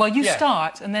 Well, you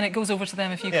start, and then it goes over to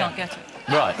them if you can't get it.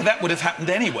 Right. But that would have happened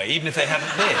anyway, even if they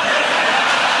hadn't bid.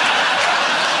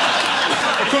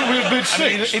 Couldn't we have bid 6? I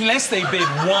mean, unless they bid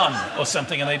 1 or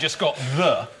something and they just got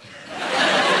the...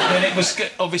 then it was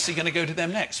obviously going to go to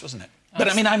them next, wasn't it? But,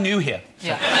 I mean, I'm new here.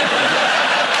 Yeah.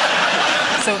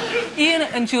 So, Ian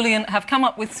and Julian have come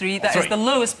up with 3. That is the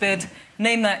lowest bid.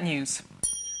 Name that news.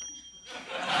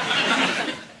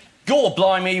 Gore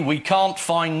blimey, we can't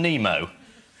find Nemo.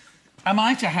 Am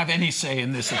I to have any say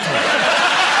in this at all?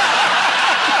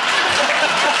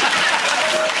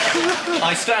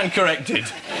 I stand corrected.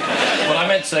 What I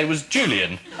meant to say was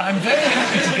Julian. I'm very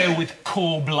happy to go with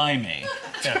Core Blimey.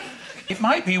 Yeah. It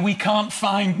might be we can't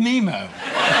find Nemo.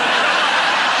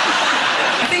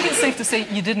 I think it's safe to say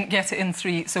you didn't get it in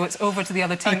 3, so it's over to the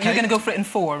other team. Okay. You're going to go for it in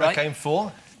 4, right? OK, in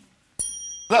 4.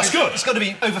 That's good. It's got to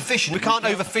be overfishing. We can't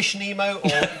overfish Nemo,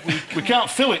 or we can't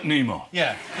fill it Nemo.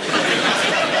 Yeah.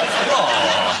 Oh,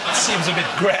 that seems a bit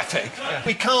graphic. Yeah.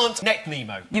 We can't net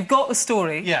Nemo. You've got the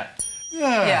story. Yeah.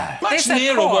 Yeah. Much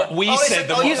nearer what we said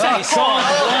than what you said. Cod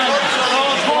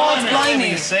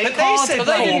blimey. But they said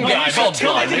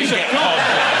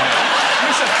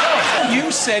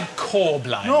You said core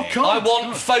blimey. No, cod. I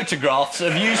want photographs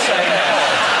of you saying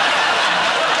cod.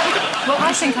 Well,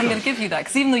 I think I'm going to give you that,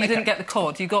 because even though you didn't get the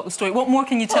cod, you got the story. What more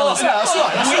can you tell us? Yeah, that's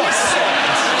right. We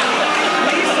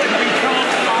said we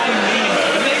can't find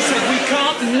Nemo, and they said we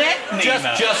can't net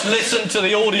Nemo. Just listen to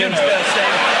the audience saying.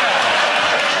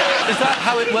 Is that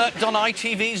how it worked on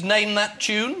ITV's Name That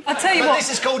Tune? I tell you what. This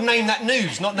is called Name That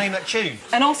News, not Name That Tune.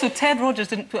 And also, Ted Rogers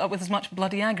didn't put up with as much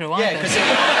bloody aggro either. Yeah, because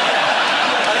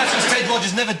that's because Ted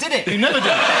Rogers never did it. He never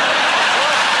did.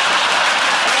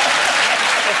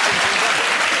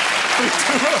 You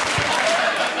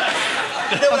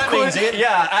know what that means, Ian?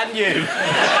 Yeah, and you.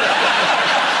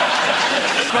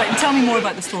 Right, tell me more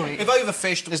about the story. We've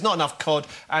overfished, there's not enough cod,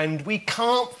 and we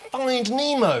can't find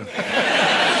Nemo.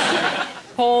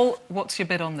 Paul, what's your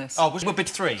bid on this? Oh, we'll bid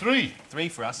 3. 3. 3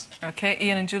 for us. OK,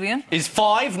 Ian and Julian? Is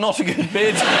 5 not a good bid?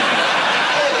 Bid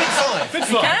 5.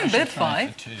 You can bid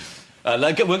 5.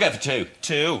 We'll go for 2.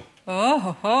 2.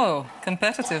 Oh,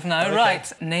 competitive now. Okay.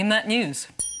 Right, name that news.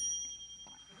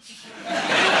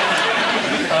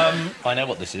 I know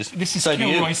what this is. This is so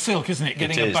Kilroy Silk, isn't it?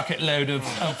 Getting a bucket load of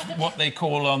what they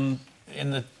call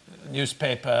in the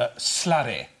newspaper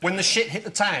slurry. When the shit hit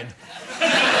the tan. There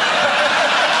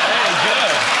you go.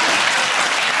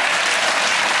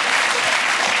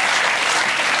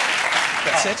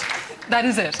 That's it? That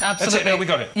is it, absolutely. That's it, we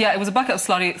got it. Yeah, it was a bucket of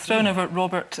slurry thrown over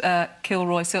Robert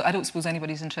Kilroy Silk. I don't suppose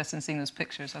anybody's interested in seeing those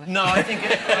pictures, are they? No, I think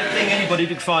anybody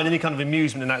who could find any kind of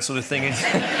amusement in that sort of thing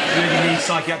really needs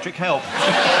psychiatric help.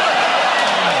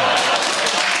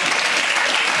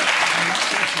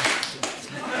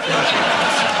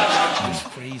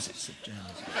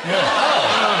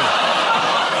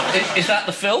 Is that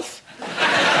the filth?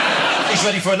 He's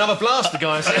ready for another blast, the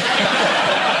guys.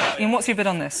 Ian, what's your bid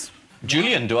on this?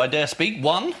 Julian, do I dare speak?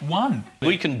 1? 1.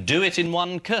 We can do it in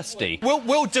 1, Kirsty.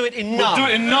 We'll do it in none. We'll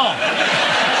do it in none.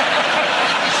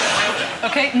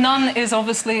 OK, none is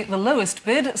obviously the lowest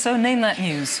bid, so name that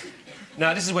news.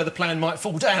 Now, this is where the plan might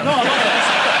fall down. No,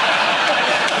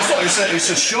 It's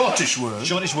a shortish word.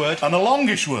 Shortish word. And a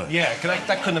longish word. Yeah,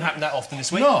 that couldn't have happened that often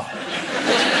this week. No.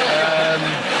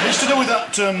 It's to do with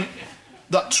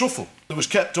that truffle that was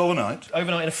kept overnight.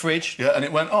 Overnight in a fridge. Yeah, and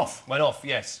it went off. Went off,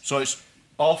 yes. So it's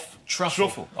off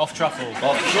truffle. Off truffle.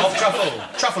 Off truffle.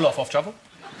 Truffle off truffle.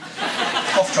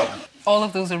 Off truffle. All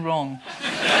of those are wrong.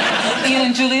 Ian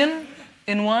and Julian,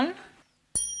 in 1.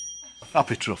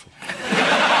 Happy truffle.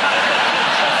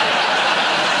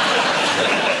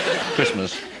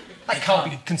 Christmas. That can't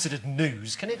be considered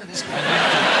news, can it, at this point?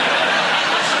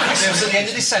 It was at the end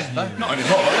of December. Not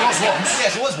anymore. It was once.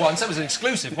 Yes, it was once. That was an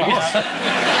exclusive.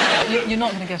 You're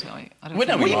not going to get it, are you? I don't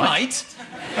think. We might.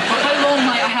 How long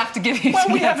might I have to give you? Well,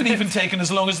 we haven't even taken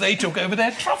as long as they took over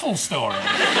their truffle story.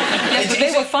 Yes, but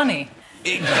they were funny.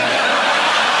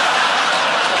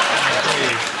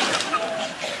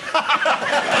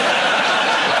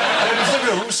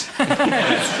 Rules. So,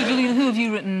 Julian, who have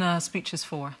you written speeches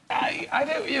for? I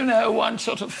don't, one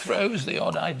sort of throws the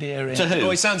odd idea in. To who?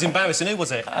 Oh, it sounds embarrassing. Who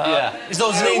was it? Yeah. Is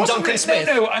that Ian Duncan Smith?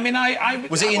 No, I mean,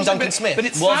 Was it Ian Duncan Smith? But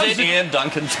was it Ian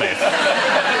Duncan Smith?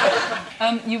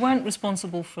 You weren't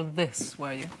responsible for this,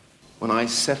 were you? When I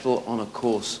settle on a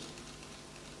course,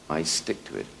 I stick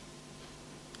to it.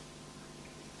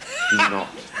 Do not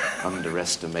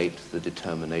underestimate the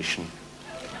determination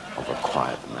of a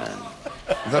quiet man.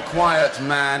 The quiet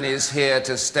man is here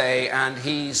to stay, and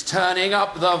he's turning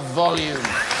up the volume.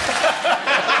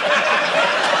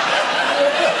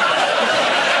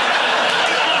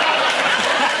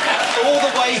 All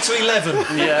the way to 11.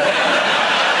 Yeah.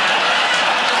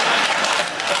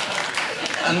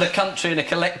 And the country in a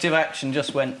collective action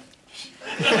just went...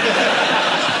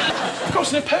 Of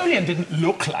course, Napoleon didn't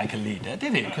look like a leader,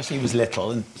 did he? Because he was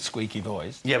little and squeaky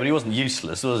voiced. Yeah, but he wasn't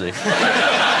useless, was he?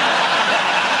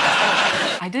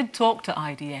 I did talk to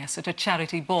IDS at a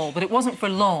charity ball, but it wasn't for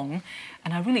long,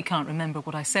 and I really can't remember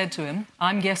what I said to him.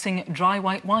 I'm guessing dry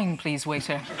white wine, please,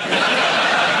 waiter.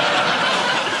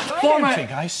 I don't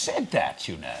think I said that,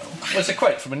 you know. Well, it's a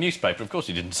quote from a newspaper. Of course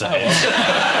he didn't say it.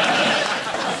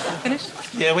 Finished?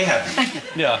 Yeah, we have.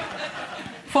 Yeah.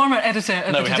 Former editor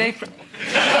of the Today...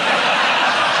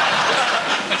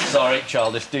 Sorry,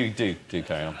 childish. Do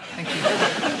carry on. Thank you.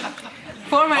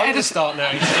 Former editor... start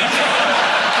now, you see.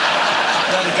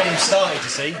 Now the game started, you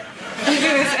see. We do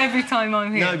this every time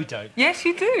I'm here. No, we don't. Yes,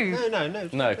 you do.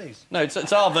 No. Please. No,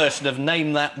 it's our version of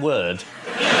name that word.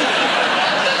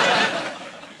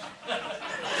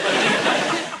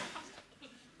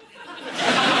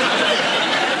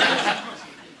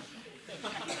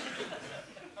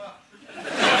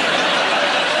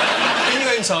 In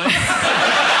your own time.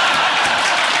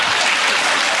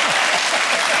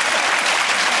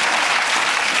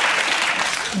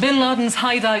 Bin Laden's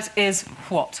hideout is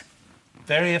what?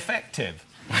 Very effective.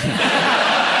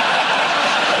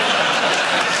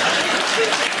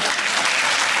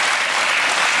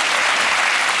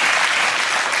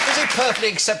 Is it perfectly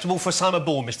acceptable for Simon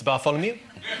Ball, Mr. Bartholomew?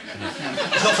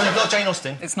 It's not Jane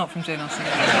Austen. It's not from Jane Austen.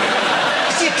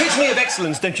 It's the epitome of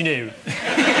excellence, don't you know?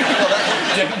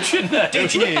 Don't you know?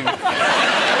 Don't you know?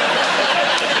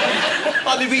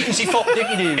 I'm the Regency fop, don't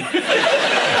you know?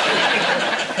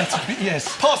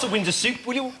 Yes. Pass a Windsor soup,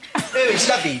 will you? Oh, it's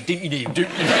lovely, don't you know? Don't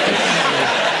you know?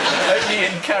 Only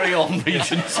in Carry On,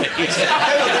 Regency.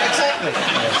 Exactly.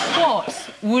 What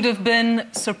would have been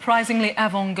surprisingly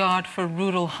avant-garde for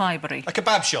rural Highbury? A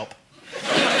kebab shop.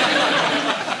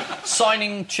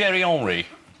 Signing Thierry Henry.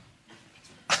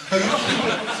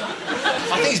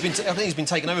 I think he's been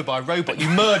taken over by a robot. You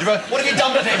murderer! What have you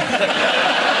done with him?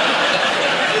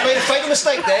 You made a fatal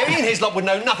mistake there. Ian Hislop would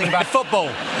know nothing about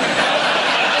football.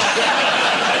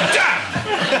 Damn!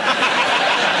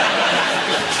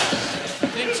 Do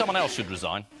you think someone else should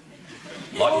resign?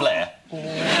 Like Blair? Oh,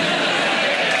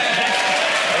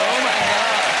 my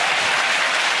God.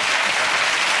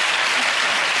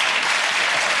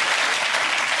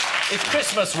 It's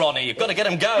Christmas, Ronnie. You've got to get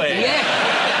them going. Yeah.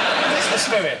 Christmas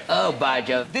spirit. Oh, by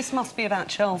Jove. This must be about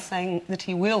Charles saying that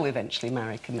he will eventually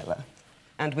marry Camilla.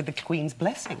 And with the Queen's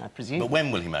blessing, I presume. But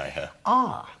when will he marry her?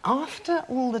 Ah, after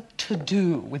all the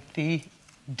to-do with the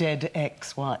dead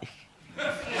ex-wife.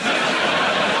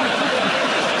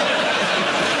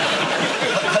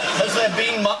 Has there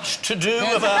been much to do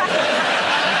about...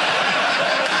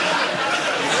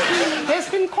 There's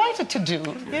been quite a to-do,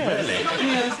 yes. Really?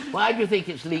 Yes. Why do you think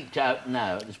it's leaked out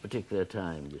now at this particular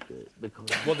time?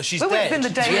 Because... What, that she's well, dead? It's been the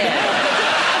day...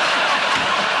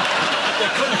 They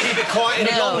couldn't keep it quiet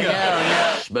any longer.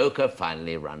 No. Smoker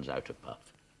finally runs out of puff.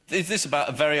 Is this about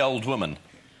a very old woman?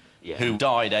 Yeah. Who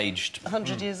died aged...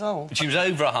 100 years old. She was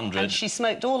over 100. And she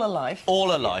smoked all her life. All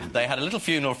her life. They had a little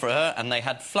funeral for her and they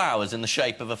had flowers in the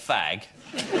shape of a fag.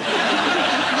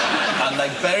 And they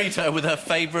buried her with her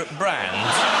favourite brand.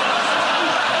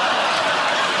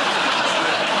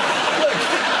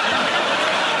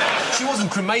 She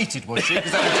wasn't cremated, was she?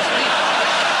 'Cause that would just...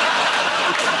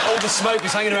 All the smoke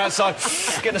is hanging her outside,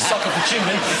 getting a suck off the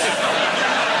chimney.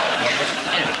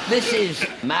 This is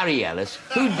Mary Ellis,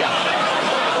 who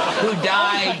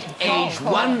died aged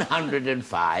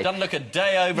 105. Doesn't look a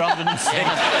day over 106.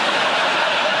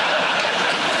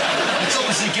 It's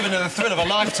obviously given her the thrill of a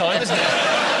lifetime, isn't it?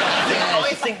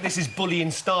 I think this is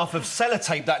bullying staff of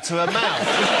sellotape that to her mouth.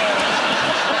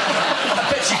 I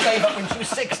bet she gave up when she was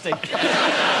 60.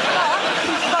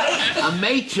 A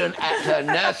matron at her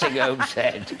nursing home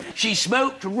said she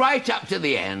smoked right up to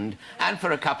the end and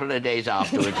for a couple of days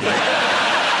afterwards.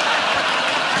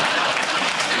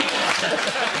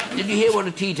 Did you hear what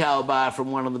a tea towel buyer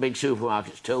from one of the big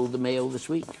supermarkets told the Mail this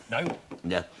week? No.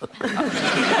 No. What did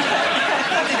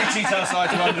a tea towel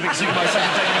side to one of the big supermarkets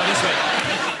taking this week?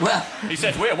 Well... He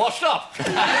said, we're washed up.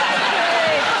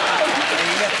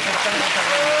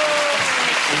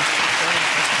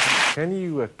 Can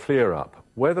you clear up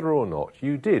whether or not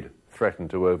you did threaten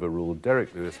to overrule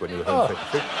Derek Lewis when you were Home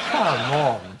Secretary? Come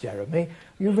on, Jeremy.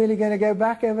 You're really going to go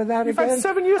back over that You've again? had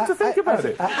 7 years to think about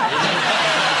it.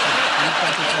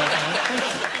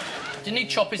 Didn't he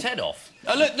chop his head off?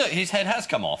 Oh, look, his head has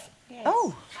come off. Yes.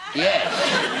 Oh. Yes.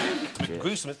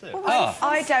 Gruesome, isn't it? Well,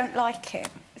 I don't like it.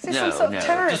 Is this some sort of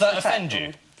terrorist Does that offend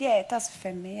you? Yeah, it does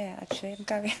offend me, yeah, actually. I'm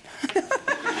going.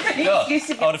 God, I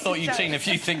would have thought you'd seen a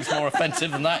few things more offensive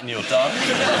than that in your time.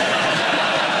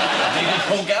 Needed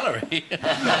Paul Gallery.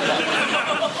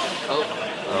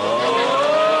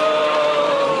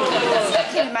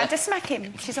 Smack him, Amanda, smack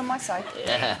him. She's on my side.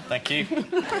 Yeah. Thank you.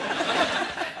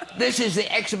 This is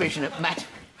the exhibition at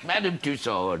Madame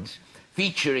Tussauds,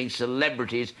 featuring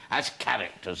celebrities as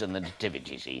characters in the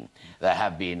nativity scene. There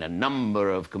have been a number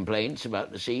of complaints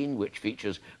about the scene, which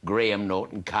features Graham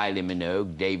Norton, Kylie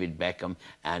Minogue, David Beckham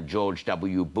and George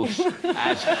W. Bush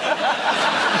as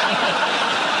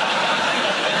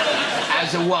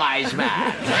a wise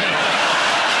man.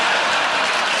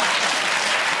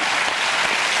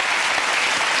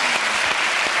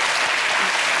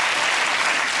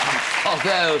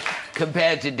 Although,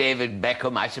 compared to David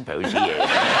Beckham, I suppose he is.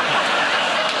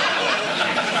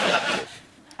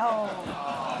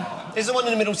 Oh. Is the one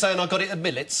in the middle saying I got it at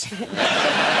Millet's? Just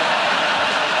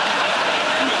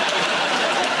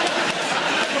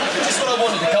what I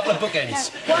wanted, a couple of bookends.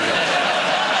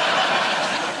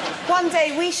 One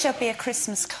day we shall be a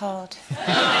Christmas card.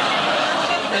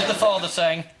 There's the father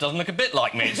saying, doesn't look a bit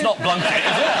like me. It's not Blunkett,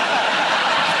 is it?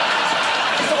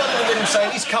 Is the one in the middle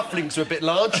saying his cufflinks are a bit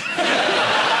large?